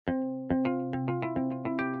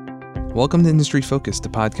Welcome to Industry Focus, the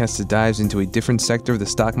podcast that dives into a different sector of the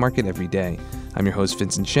stock market every day. I'm your host,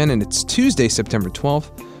 Vincent Shen, and it's Tuesday, September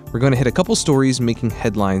 12th. We're going to hit a couple stories making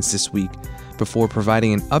headlines this week before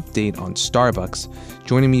providing an update on Starbucks.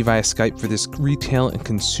 Joining me via Skype for this retail and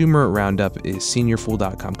consumer roundup is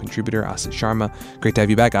SeniorFool.com contributor Asit Sharma. Great to have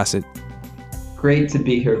you back, Asit. Great to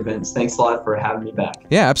be here, Vince. Thanks a lot for having me back.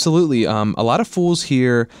 Yeah, absolutely. A lot of fools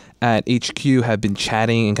here at HQ have been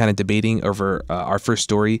chatting and kind of debating over our first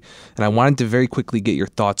story, and I wanted to very quickly get your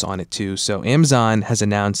thoughts on it too. So Amazon has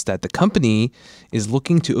announced that the company is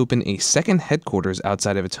looking to open a second headquarters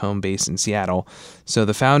outside of its home base in Seattle. So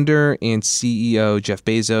the founder and CEO, Jeff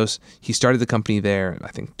Bezos, he started the company there, I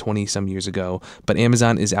think 20 some years ago, but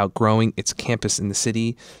Amazon is outgrowing its campus in the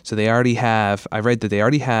city. So I read that they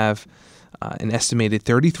already have an estimated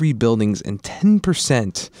 33 buildings and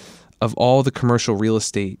 10% of all the commercial real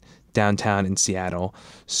estate downtown in Seattle.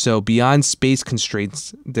 So beyond space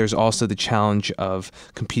constraints, there's also the challenge of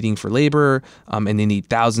competing for labor, and they need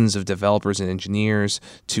thousands of developers and engineers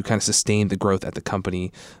to kind of sustain the growth at the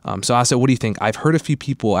company. So Asa, what do you think? I've heard a few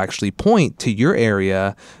people actually point to your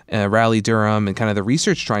area, Raleigh-Durham, and kind of the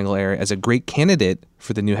Research Triangle area as a great candidate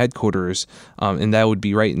for the new headquarters, and that would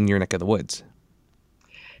be right in your neck of the woods.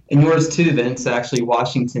 And yours too, Vince. Actually,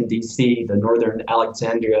 Washington, D.C., the Northern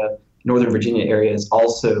Alexandria, Northern Virginia area is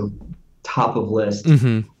also top of list.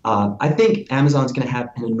 Mm-hmm. I think Amazon's going to have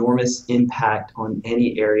an enormous impact on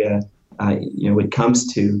any area, when it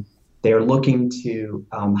comes to. They're looking to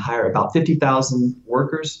hire about 50,000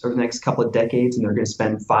 workers over the next couple of decades, and they're going to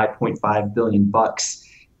spend $5.5 billion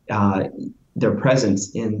their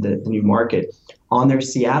presence in the new market. On their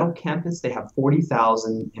Seattle campus, they have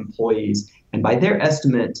 40,000 employees, and by their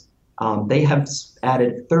estimate, they have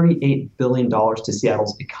added $38 billion to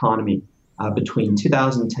Seattle's economy between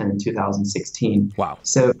 2010 and 2016. Wow.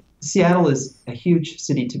 So Seattle is a huge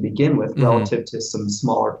city to begin with relative to some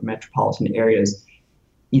smaller metropolitan areas.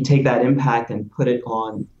 You take that impact and put it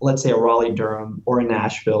on, let's say, a Raleigh-Durham or a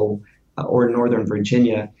Nashville or Northern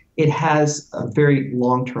Virginia, it has a very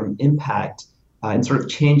long-term impact and sort of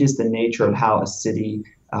changes the nature of how a city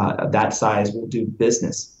of that size will do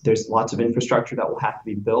business. There's lots of infrastructure that will have to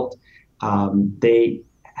be built. They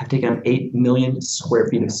have taken up 8 million square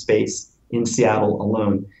feet of space in Seattle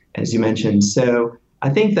alone, as you mentioned. So I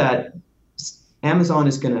think that Amazon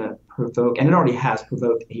is going to provoke, and it already has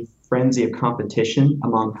provoked, a frenzy of competition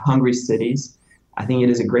among hungry cities. I think it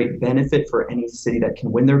is a great benefit for any city that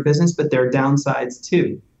can win their business, but there are downsides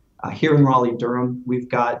too. Here in Raleigh-Durham, we've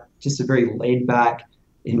got just a very laid-back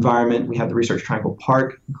environment. We have the Research Triangle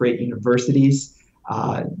Park, great universities,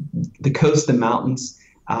 the coast, the mountains,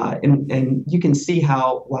 and you can see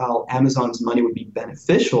how, while Amazon's money would be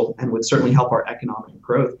beneficial and would certainly help our economic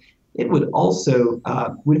growth, it would also,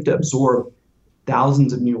 we'd have to absorb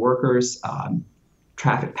thousands of new workers,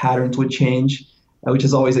 traffic patterns would change, which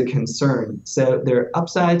is always a concern. So there are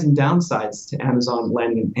upsides and downsides to Amazon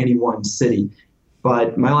landing in any one city.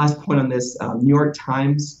 But my last point on this, New York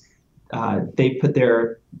Times, they put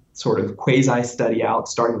their sort of quasi-study out,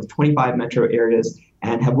 starting with 25 metro areas,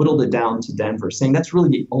 and have whittled it down to Denver, saying that's really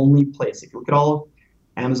the only place. If you look at all of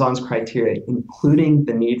Amazon's criteria, including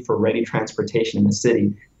the need for ready transportation in the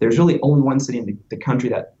city, there's really only one city in the country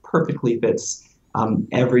that perfectly fits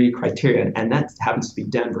every criteria, and that happens to be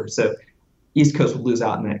Denver. So East Coast will lose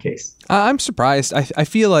out in that case. I'm surprised. I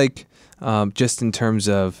feel like just in terms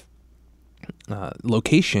of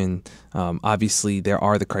location, obviously there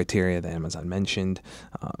are the criteria that Amazon mentioned,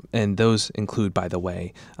 and those include, by the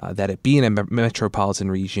way, that it be in a metropolitan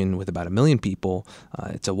region with about 1 million people.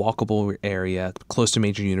 It's a walkable area, close to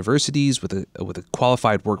major universities, with a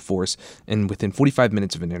qualified workforce, and within 45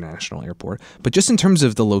 minutes of an international airport. But just in terms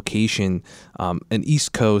of the location, an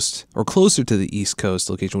East Coast or closer to the East Coast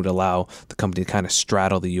location would allow the company to kind of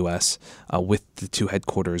straddle the U.S. With the two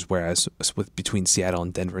headquarters, whereas between Seattle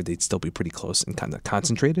and Denver, they'd still be pretty close and kind of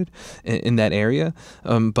concentrated in that area.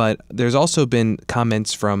 But there's also been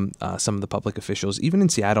comments from some of the public officials, even in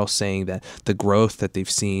Seattle, saying that the growth that they've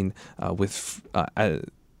seen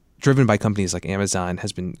driven by companies like Amazon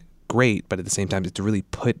has been great, but at the same time, to really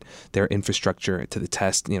put their infrastructure to the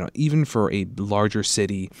test. Even for a larger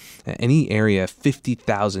city, any area,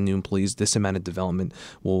 50,000 new employees, this amount of development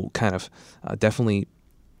will kind of definitely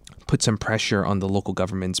put some pressure on the local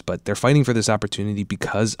governments, but they're fighting for this opportunity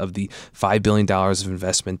because of the $5 billion of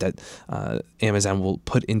investment that Amazon will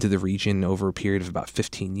put into the region over a period of about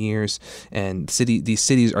 15 years. And these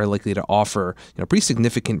cities are likely to offer pretty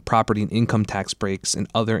significant property and income tax breaks and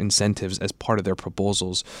other incentives as part of their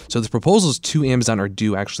proposals. So the proposals to Amazon are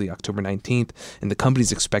due actually October 19th, and the company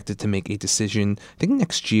is expected to make a decision, I think,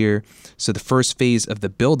 next year. So the first phase of the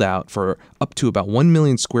build out for up to about 1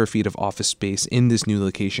 million square feet of office space in this new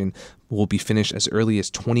location will be finished as early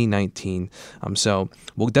as 2019. So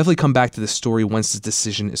we'll definitely come back to this story once the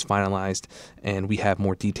decision is finalized and we have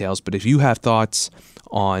more details. But if you have thoughts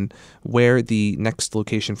on where the next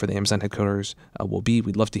location for the Amazon headquarters will be,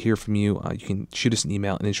 we'd love to hear from you. You can shoot us an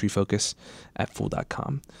email at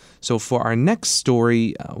industryfocus@fool.com. So for our next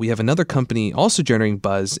story, we have another company also generating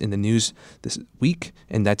buzz in the news this week,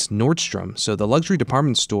 and that's Nordstrom. So the luxury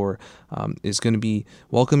department store is going to be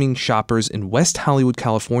welcoming shoppers in West Hollywood,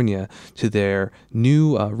 California, to their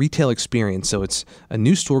new retail experience. So it's a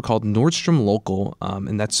new store called Nordstrom Local,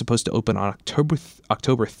 and that's supposed to open on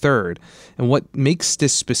October 3rd. And what makes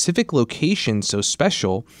this specific location so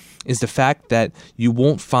special is the fact that you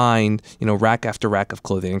won't find, rack after rack of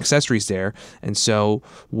clothing and accessories there. And so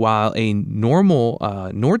while a normal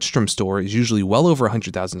Nordstrom store is usually well over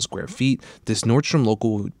 100,000 square feet, this Nordstrom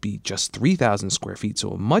Local would be just 3,000 square feet,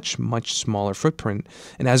 so a much, much smaller footprint.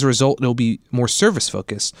 And as a result, it'll be more service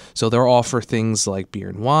focused. So they'll offer things like beer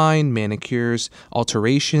and wine, manicures,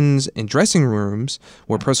 alterations, and dressing rooms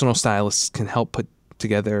where personal stylists can help put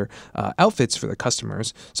together outfits for their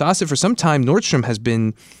customers. So Asif, for some time, Nordstrom has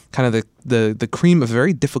been kind of the cream of a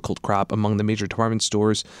very difficult crop among the major department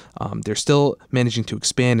stores. They're still managing to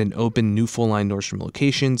expand and open new full-line Nordstrom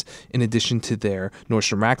locations in addition to their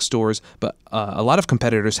Nordstrom Rack stores, but a lot of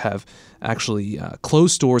competitors have actually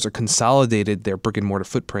closed stores or consolidated their brick-and-mortar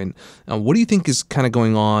footprint. What do you think is kind of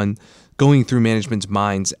going through management's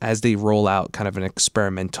minds as they roll out kind of an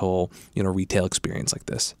experimental, retail experience like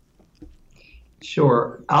this?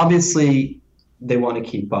 Sure. Obviously, they want to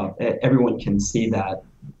keep up. Everyone can see that.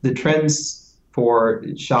 The trends for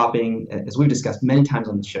shopping, as we've discussed many times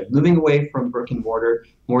on the show, moving away from brick and mortar,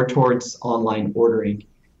 more towards online ordering.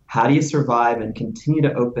 How do you survive and continue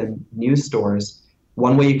to open new stores?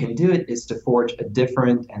 One way you can do it is to forge a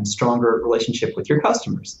different and stronger relationship with your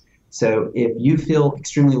customers. So if you feel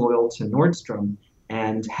extremely loyal to Nordstrom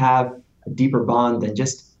and have a deeper bond than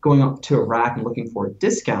just going up to a rack and looking for a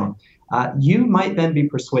discount, you might then be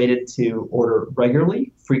persuaded to order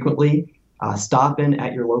regularly, frequently, stop in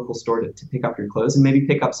at your local store to pick up your clothes and maybe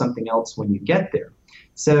pick up something else when you get there.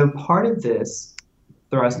 So part of this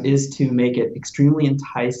thrust is to make it extremely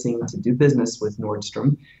enticing to do business with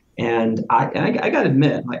Nordstrom. And I got to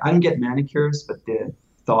admit, I don't get manicures, but the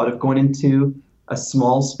thought of going into a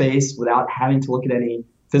small space without having to look at any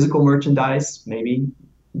physical merchandise, maybe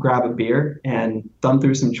grab a beer and thumb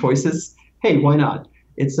through some choices, hey, why not?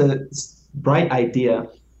 It's a bright idea.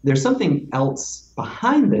 There's something else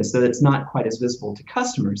behind this, though it's not quite as visible to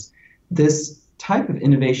customers. This type of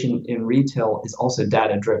innovation in retail is also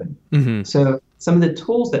data-driven. Mm-hmm. So some of the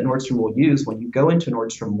tools that Nordstrom will use when you go into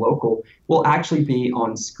Nordstrom Local will actually be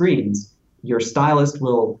on screens. Your stylist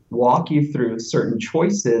will walk you through certain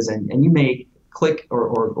choices, and you may click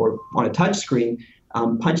or on a touch screen,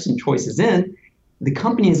 punch some choices in. The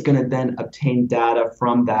company is going to then obtain data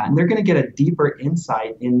from that, and they're going to get a deeper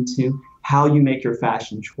insight into how you make your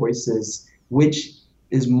fashion choices, which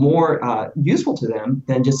is more useful to them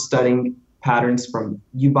than just studying patterns from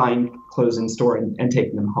you buying clothes in store and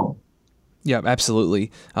taking them home. Yeah,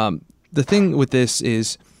 absolutely. The thing with this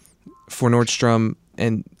is for Nordstrom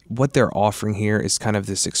and what they're offering here is kind of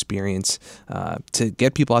this experience to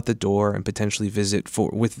get people out the door and potentially visit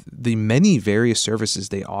with the many various services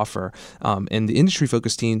they offer. And the Industry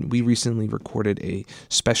Focus team, we recently recorded a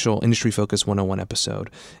special Industry Focus 101 episode.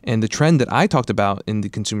 And the trend that I talked about in the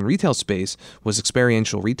consumer retail space was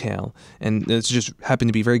experiential retail. And it's just happened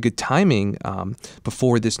to be very good timing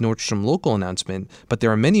before this Nordstrom Local announcement. But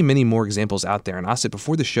there are many, many more examples out there. And Asif,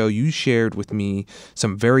 before the show, you shared with me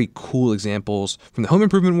some very cool examples from the home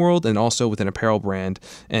improvement world and also with an apparel brand.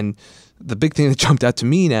 And the big thing that jumped out to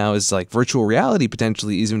me now is like virtual reality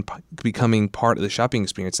potentially even becoming part of the shopping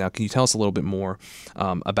experience now. Can you tell us a little bit more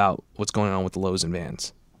about what's going on with Lowe's and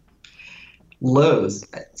Vans? Lowe's,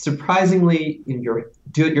 surprisingly, your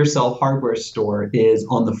do-it-yourself hardware store is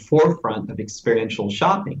on the forefront of experiential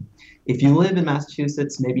shopping. If you live in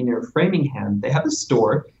Massachusetts, maybe near Framingham, they have a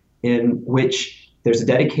store in which there's a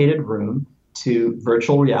dedicated room to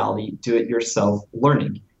virtual reality, do-it-yourself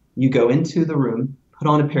learning. You go into the room, put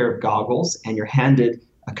on a pair of goggles, and you're handed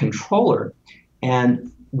a controller.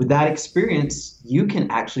 And with that experience, you can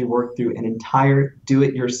actually work through an entire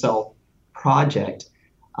do-it-yourself project.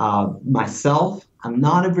 Myself, I'm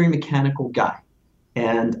not a very mechanical guy,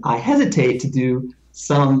 and I hesitate to do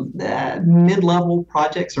some mid-level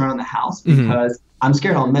projects around the house Hmm. because I'm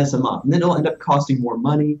scared I'll mess them up, and then it'll end up costing more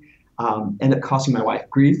money, end up costing my wife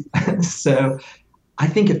grief. So I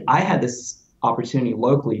think if I had this opportunity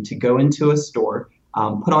locally to go into a store,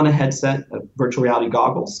 put on a headset of virtual reality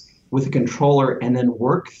goggles with a controller, and then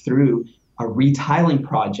work through a retiling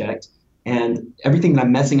project, and everything that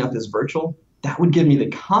I'm messing up is virtual, that would give me the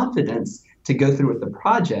confidence to go through with the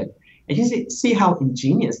project. And you see how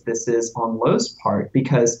ingenious this is on Lowe's part,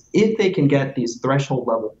 because if they can get these threshold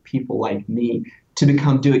level people like me to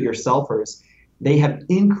become do-it-yourselfers, they have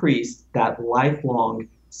increased that lifelong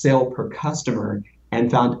sale per customer and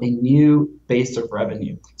found a new base of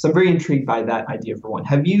revenue. So I'm very intrigued by that idea for one.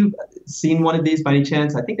 Have you seen one of these by any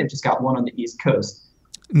chance? I think they've just got one on the East Coast.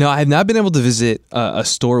 No, I have not been able to visit a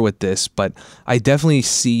store with this, but I definitely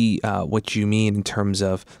see what you mean in terms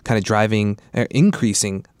of kind of driving,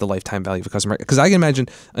 increasing the lifetime value of a customer. Because I can imagine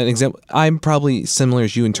an example. I'm probably similar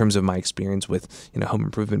as you in terms of my experience with home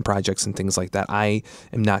improvement projects and things like that. I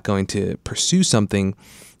am not going to pursue something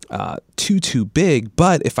too big,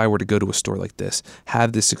 but if I were to go to a store like this,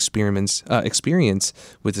 have this experience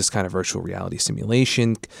with this kind of virtual reality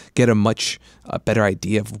simulation, get a much better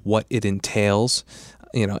idea of what it entails.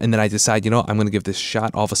 And then I decide, I'm going to give this a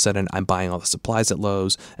shot. All of a sudden, I'm buying all the supplies at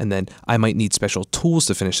Lowe's, and then I might need special tools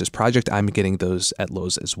to finish this project. I'm getting those at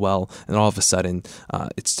Lowe's as well. And all of a sudden,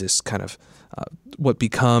 it's just kind of what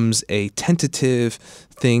becomes a tentative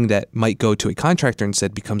thing that might go to a contractor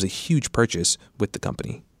instead becomes a huge purchase with the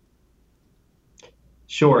company.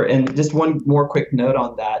 Sure. And just one more quick note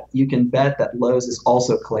on that. You can bet that Lowe's is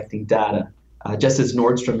also collecting data, just as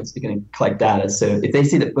Nordstrom is going to collect data. So if they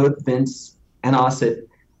see that both Vince and Osset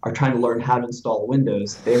are trying to learn how to install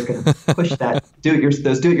Windows, they're going to push that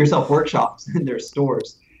those do-it-yourself workshops in their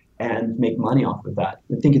stores and make money off of that.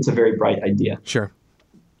 I think it's a very bright idea. Sure.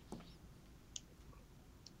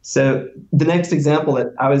 So the next example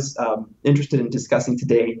that I was interested in discussing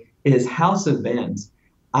today is House of Vans.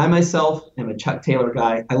 I myself am a Chuck Taylor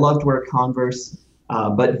guy. I love to wear Converse,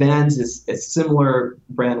 but Vans is a similar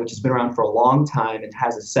brand which has been around for a long time and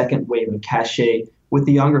has a second wave of cachet with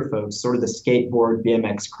the younger folks, sort of the skateboard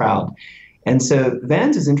BMX crowd. And so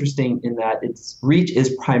Vans is interesting in that its reach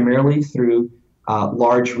is primarily through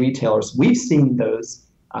large retailers. We've seen those,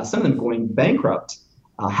 some of them going bankrupt.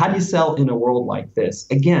 How do you sell in a world like this?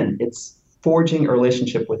 Again, it's forging a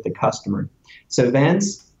relationship with the customer. So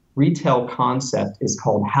Vans' retail concept is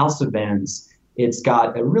called House of Vans. It's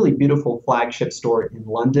got a really beautiful flagship store in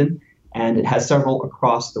London, and it has several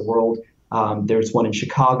across the world. There's one in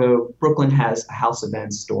Chicago. Brooklyn has a House of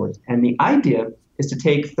Vans store. And the idea is to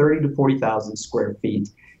take 30 to 40,000 square feet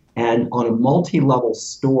and on a multi-level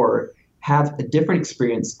store, have a different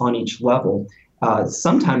experience on each level,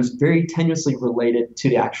 sometimes very tenuously related to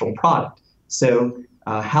the actual product. So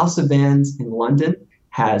House of Vans in London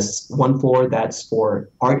has one floor that's for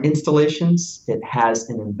art installations. It has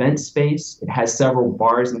an event space. It has several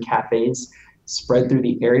bars and cafes spread through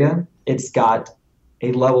the area. It's got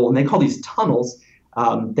a level, and they call these tunnels.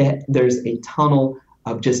 There's a tunnel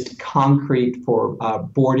of just concrete for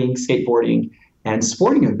boarding, skateboarding, and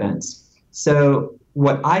sporting events. So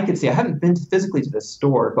what I could see, I haven't been physically to the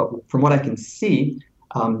store, but from what I can see,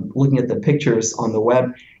 looking at the pictures on the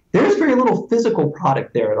web, there's very little physical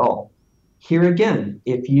product there at all. Here again,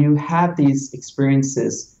 if you have these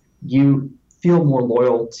experiences, you feel more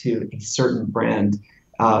loyal to a certain brand.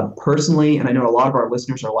 Personally, and I know a lot of our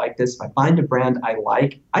listeners are like this, if I find a brand I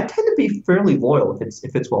like, I tend to be fairly loyal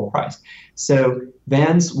if it's well priced. So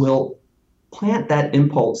Vans will plant that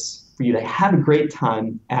impulse for you to have a great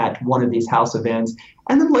time at one of these House of Vans,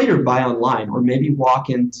 and then later buy online, or maybe walk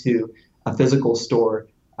into a physical store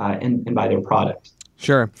and buy their product.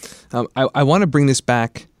 Sure. I want to bring this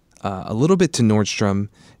back a little bit to Nordstrom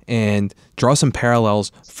and draw some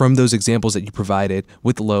parallels from those examples that you provided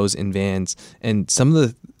with Lowe's and Vans and some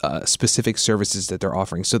of the specific services that they're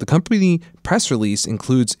offering. So the company press release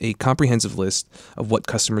includes a comprehensive list of what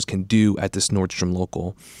customers can do at this Nordstrom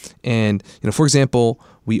local. And, for example,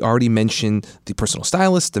 we already mentioned the personal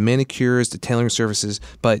stylist, the manicures, the tailoring services,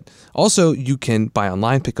 but also you can buy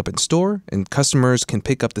online, pick up in store, and customers can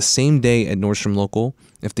pick up the same day at Nordstrom Local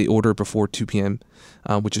if they order before 2 p.m.,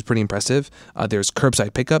 which is pretty impressive. There's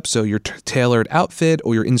curbside pickup, so your tailored outfit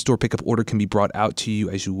or your in-store pickup order can be brought out to you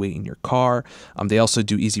as you wait in your car. They also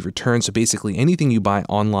do easy return, so basically anything you buy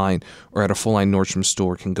online or at a full-line Nordstrom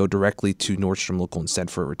store can go directly to Nordstrom Local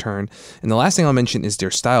instead for a return. And the last thing I'll mention is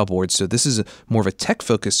their style board. So this is more of a tech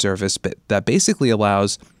focused service that basically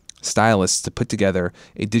allows stylists to put together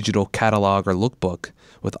a digital catalog or lookbook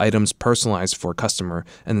with items personalized for a customer,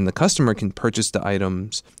 and then the customer can purchase the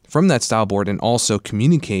items from that style board and also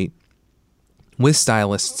communicate with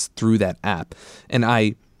stylists through that app. And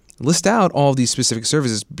I list out all of these specific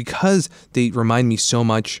services because they remind me so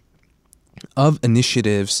much of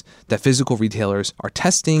initiatives that physical retailers are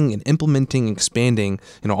testing and implementing and expanding,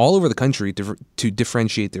 all over the country to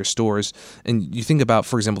differentiate their stores. And you think about,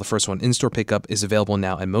 for example, the first one, in-store pickup is available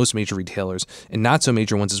now at most major retailers and not so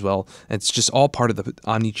major ones as well. And it's just all part of the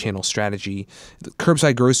omni-channel strategy. The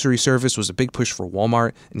curbside grocery service was a big push for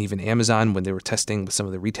Walmart and even Amazon when they were testing with some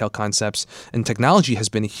of the retail concepts. And technology has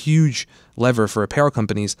been a huge lever for apparel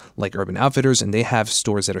companies like Urban Outfitters, and they have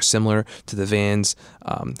stores that are similar to the Vans,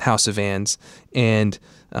 House of Vans. And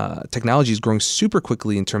technology is growing super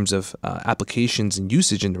quickly in terms of applications and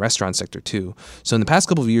usage in the restaurant sector too. So in the past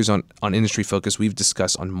couple of years on Industry Focus, we've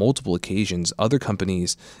discussed on multiple occasions other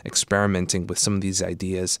companies experimenting with some of these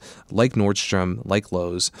ideas, like Nordstrom, like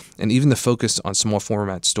Lowe's, and even the focus on small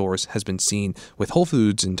format stores has been seen with Whole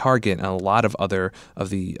Foods and Target and a lot of other of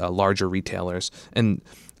the larger retailers. And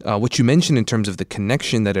what you mentioned in terms of the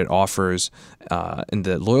connection that it offers and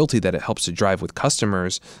the loyalty that it helps to drive with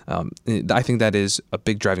customers, I think that is a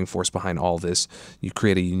big driving force behind all this. You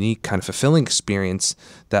create a unique, kind of fulfilling experience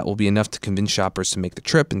that will be enough to convince shoppers to make the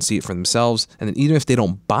trip and see it for themselves. And then even if they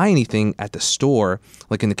don't buy anything at the store,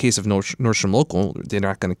 like in the case of Nordstrom Local, they're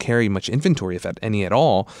not going to carry much inventory, if any at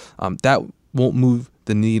all. That won't move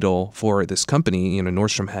the needle for this company.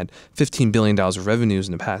 Nordstrom had $15 billion of revenues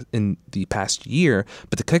in the past year,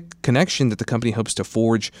 but the connection that the company hopes to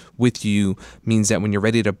forge with you means that when you're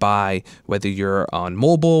ready to buy, whether you're on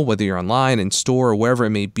mobile, whether you're online, in store, or wherever it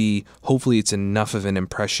may be, hopefully it's enough of an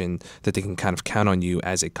impression that they can kind of count on you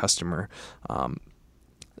as a customer.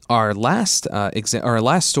 Our last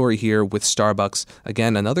story here with Starbucks,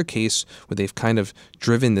 again, another case where they've kind of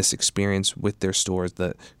driven this experience with their stores,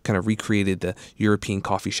 that kind of recreated the European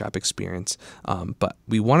coffee shop experience. But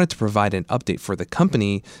we wanted to provide an update for the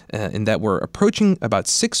company in that we're approaching about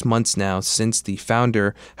 6 months now since the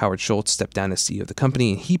founder, Howard Schultz, stepped down as CEO of the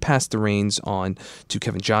company, and he passed the reins on to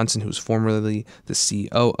Kevin Johnson, who was formerly the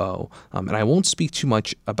COO. And I won't speak too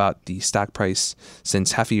much about the stock price,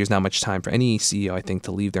 since half a year is not much time for any CEO, I think,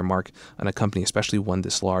 to leave their mark on a company, especially one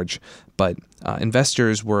this large. But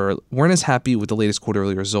investors weren't as happy with the latest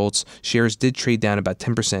quarterly results. Shares did trade down about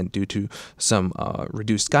 10% due to some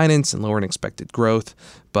reduced guidance and lower than expected growth.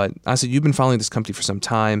 But Asa, you've been following this company for some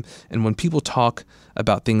time, and when people talk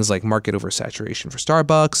about things like market oversaturation for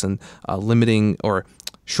Starbucks and limiting or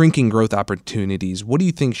shrinking growth opportunities, what do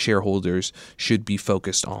you think shareholders should be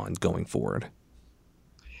focused on going forward?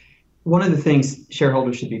 One of the things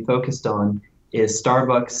shareholders should be focused on is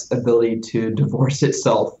Starbucks' ability to divorce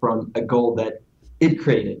itself from a goal that it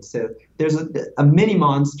created. So there's a mini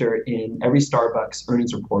monster in every Starbucks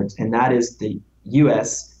earnings report, and that is the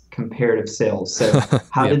U.S. comparative sales. So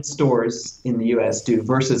how did stores in the U.S. do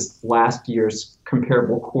versus last year's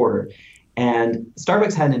comparable quarter? And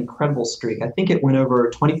Starbucks had an incredible streak. I think it went over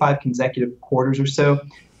 25 consecutive quarters or so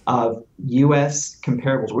of U.S.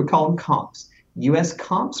 comparables. We call them comps. U.S.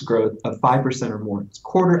 comps growth of 5% or more. It's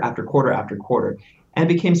quarter after quarter after quarter, and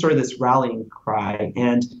it became sort of this rallying cry.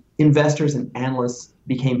 And investors and analysts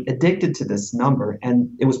became addicted to this number. And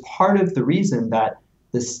it was part of the reason that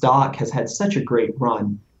the stock has had such a great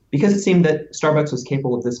run, because it seemed that Starbucks was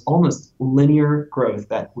capable of this almost linear growth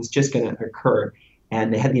that was just going to occur.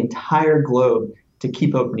 And they had the entire globe to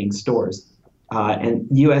keep opening stores. And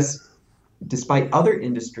U.S., despite other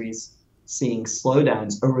industries seeing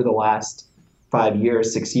slowdowns over the last 5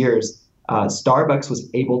 years, 6 years, Starbucks was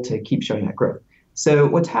able to keep showing that growth. So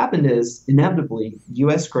what's happened is, inevitably,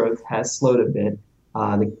 U.S. growth has slowed a bit.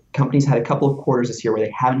 The company's had a couple of quarters this year where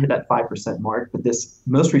they haven't hit that 5% mark, but this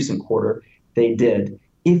most recent quarter, they did.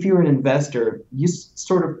 If you're an investor, you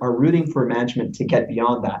sort of are rooting for management to get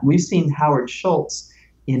beyond that. We've seen Howard Schultz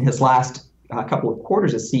in his last couple of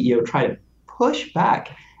quarters as CEO try to push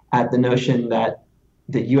back at the notion that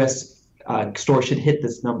the U.S. store should hit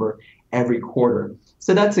this number every quarter.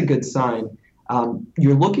 So that's a good sign.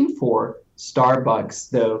 You're looking for Starbucks,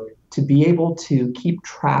 though, to be able to keep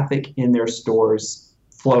traffic in their stores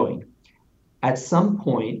flowing. At some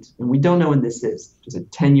point, and we don't know when this is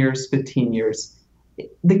it 10 years, 15 years,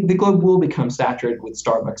 the globe will become saturated with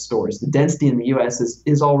Starbucks stores. The density in the U.S.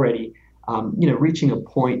 is already reaching a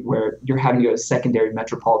point where you're having to go to secondary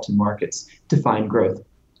metropolitan markets to find growth.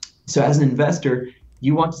 So as an investor,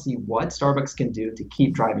 you want to see what Starbucks can do to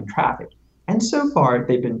keep driving traffic. And so far,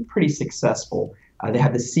 they've been pretty successful. They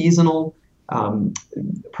have the seasonal um,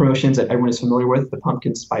 promotions that everyone is familiar with, the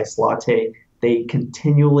pumpkin spice latte. They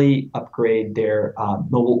continually upgrade their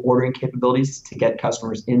mobile ordering capabilities to get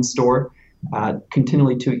customers in store,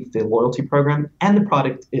 continually tweak the loyalty program, and the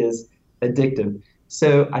product is addictive.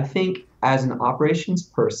 So I think as an operations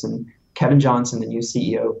person, Kevin Johnson, the new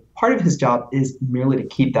CEO, part of his job is merely to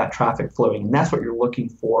keep that traffic flowing. And that's what you're looking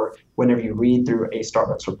for whenever you read through a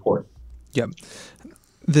Starbucks report. Yep.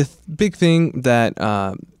 The big thing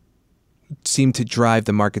that seemed to drive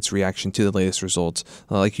the market's reaction to the latest results,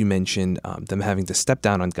 like you mentioned, them having to step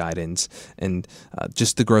down on guidance and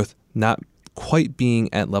just the growth not quite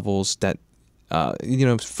being at levels that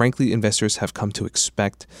frankly, investors have come to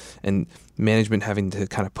expect, and management having to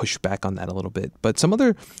kind of push back on that a little bit. But some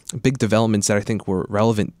other big developments that I think were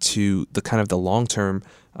relevant to the kind of the long-term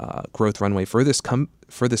growth runway for this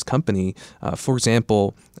company, for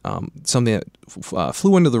example, something that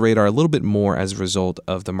flew under the radar a little bit more as a result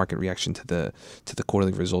of the market reaction to the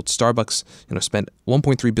quarterly results. Starbucks, spent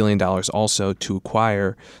 $1.3 billion also to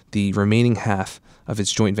acquire the remaining half of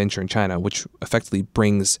its joint venture in China, which effectively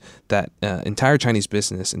brings that entire Chinese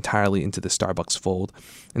business entirely into the Starbucks fold.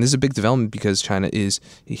 And this is a big development because China is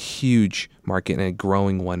a huge market and a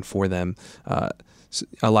growing one for them.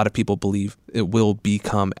 A lot of people believe it will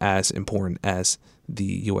become as important as the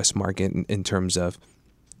U.S. market in terms of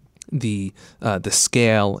the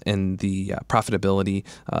scale and the profitability.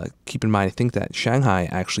 Keep in mind, I think that Shanghai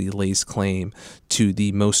actually lays claim to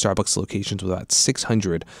the most Starbucks locations, with about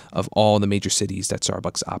 600 of all the major cities that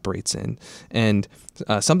Starbucks operates in. And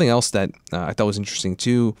something else that I thought was interesting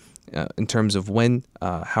too, in terms of when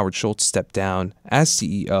Howard Schultz stepped down as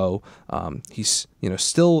CEO, he's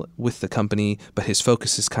still with the company, but his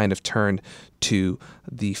focus is kind of turned to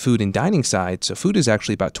the food and dining side. So food is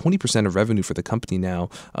actually about 20% of revenue for the company now,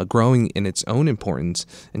 growing in its own importance.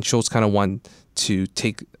 And Schultz kind of wanted to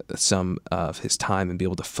take some of his time and be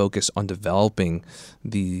able to focus on developing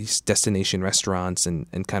these destination restaurants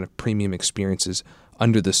and kind of premium experiences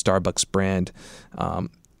under the Starbucks brand.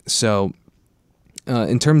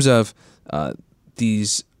 In terms of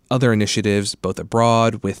these other initiatives, both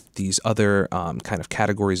abroad with these other kind of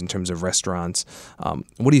categories in terms of restaurants,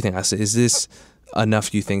 what do you think, Asa? Is this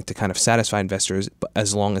enough, you think, to kind of satisfy investors,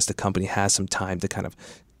 as long as the company has some time to kind of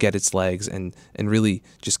get its legs and really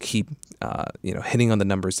just keep hitting on the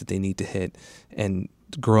numbers that they need to hit and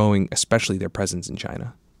growing, especially their presence in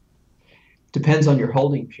China? Depends on your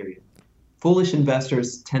holding period. Foolish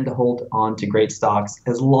investors tend to hold on to great stocks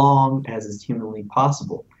as long as is humanly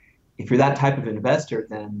possible. If you're that type of investor,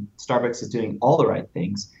 then Starbucks is doing all the right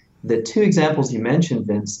things. The two examples you mentioned,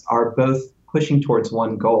 Vince, are both pushing towards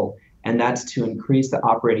one goal, and that's to increase the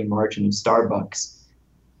operating margin of Starbucks.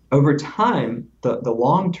 Over time, the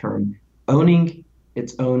long term, owning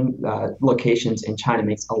its own locations in China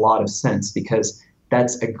makes a lot of sense, because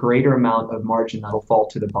that's a greater amount of margin that'll fall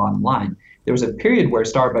to the bottom line. There was a period where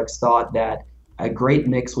Starbucks thought that a great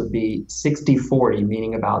mix would be 60-40,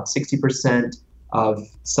 meaning about 60% of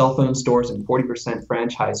cell phone stores and 40%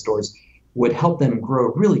 franchise stores would help them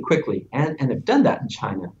grow really quickly, and have done that in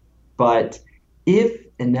China. But if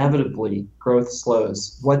inevitably growth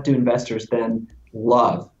slows, what do investors then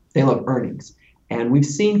love? They love earnings. And we've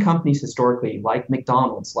seen companies historically like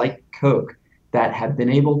McDonald's, like Coke, that have been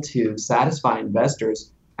able to satisfy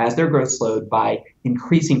investors as their growth slowed by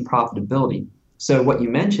increasing profitability. So what you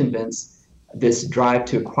mentioned, Vince, this drive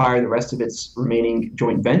to acquire the rest of its remaining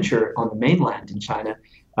joint venture on the mainland in China,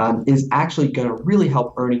 is actually going to really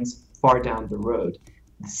help earnings far down the road.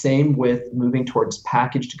 The same with moving towards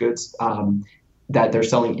packaged goods that they're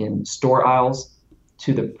selling in store aisles,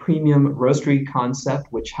 to the premium roastery concept,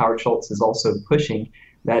 which Howard Schultz is also pushing,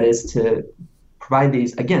 that is to provide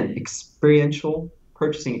these, again, experiential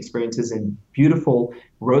purchasing experiences in beautiful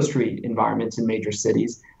roastery environments in major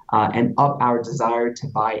cities, and up our desire to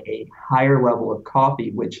buy a higher level of coffee,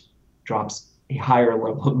 which drops a higher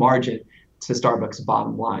level of margin to Starbucks'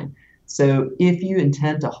 bottom line. So if you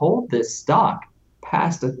intend to hold this stock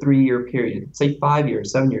past a 3-year period, say 5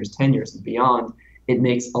 years, 7 years, 10 years, and beyond, it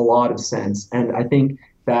makes a lot of sense. And I think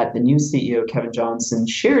that the new CEO, Kevin Johnson,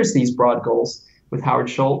 shares these broad goals with Howard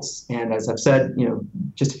Schultz. And as I've said,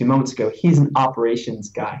 just a few moments ago, he's an operations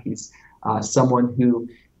guy. He's someone who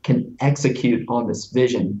can execute on this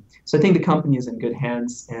vision. So I think the company is in good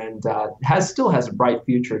hands, and still has a bright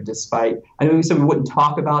future, despite, I know we said we wouldn't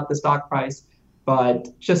talk about the stock price, but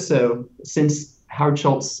just so, since Howard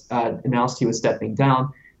Schultz announced he was stepping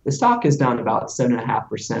down, the stock is down about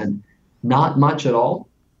 7.5%. Not much at all.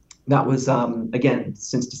 That was, again,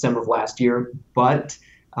 since December of last year, but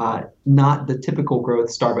not the typical growth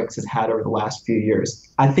Starbucks has had over the last few years.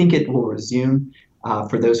 I think it will resume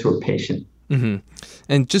for those who are patient. Mm-hmm.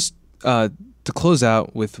 And just to close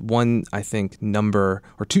out with one, I think, number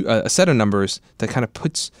or two, a set of numbers that kind of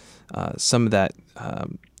puts some of that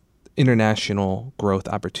international growth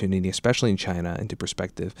opportunity, especially in China, into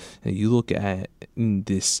perspective. And you look at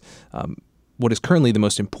this, what is currently the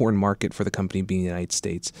most important market for the company being the United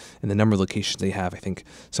States, and the number of locations they have, I think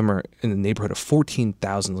somewhere in the neighborhood of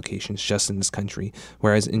 14,000 locations just in this country,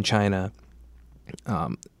 whereas in China,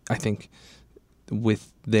 I think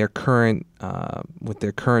with their current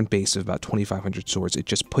base of about 2,500 stores, it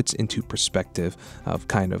just puts into perspective of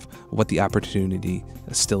kind of what the opportunity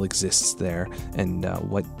still exists there, and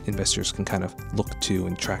what investors can kind of look to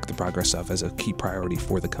and track the progress of as a key priority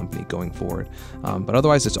for the company going forward. But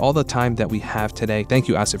otherwise, it's all the time that we have today. Thank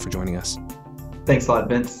you, Asif, for joining us. Thanks a lot,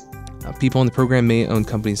 Vince. People in the program may own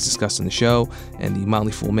companies discussed in the show, and the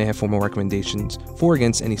Motley Fool may have formal recommendations for or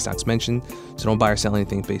against any stocks mentioned, so don't buy or sell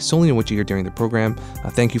anything based solely on what you hear during the program.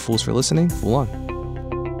 Thank you, fools, for listening. Fool on.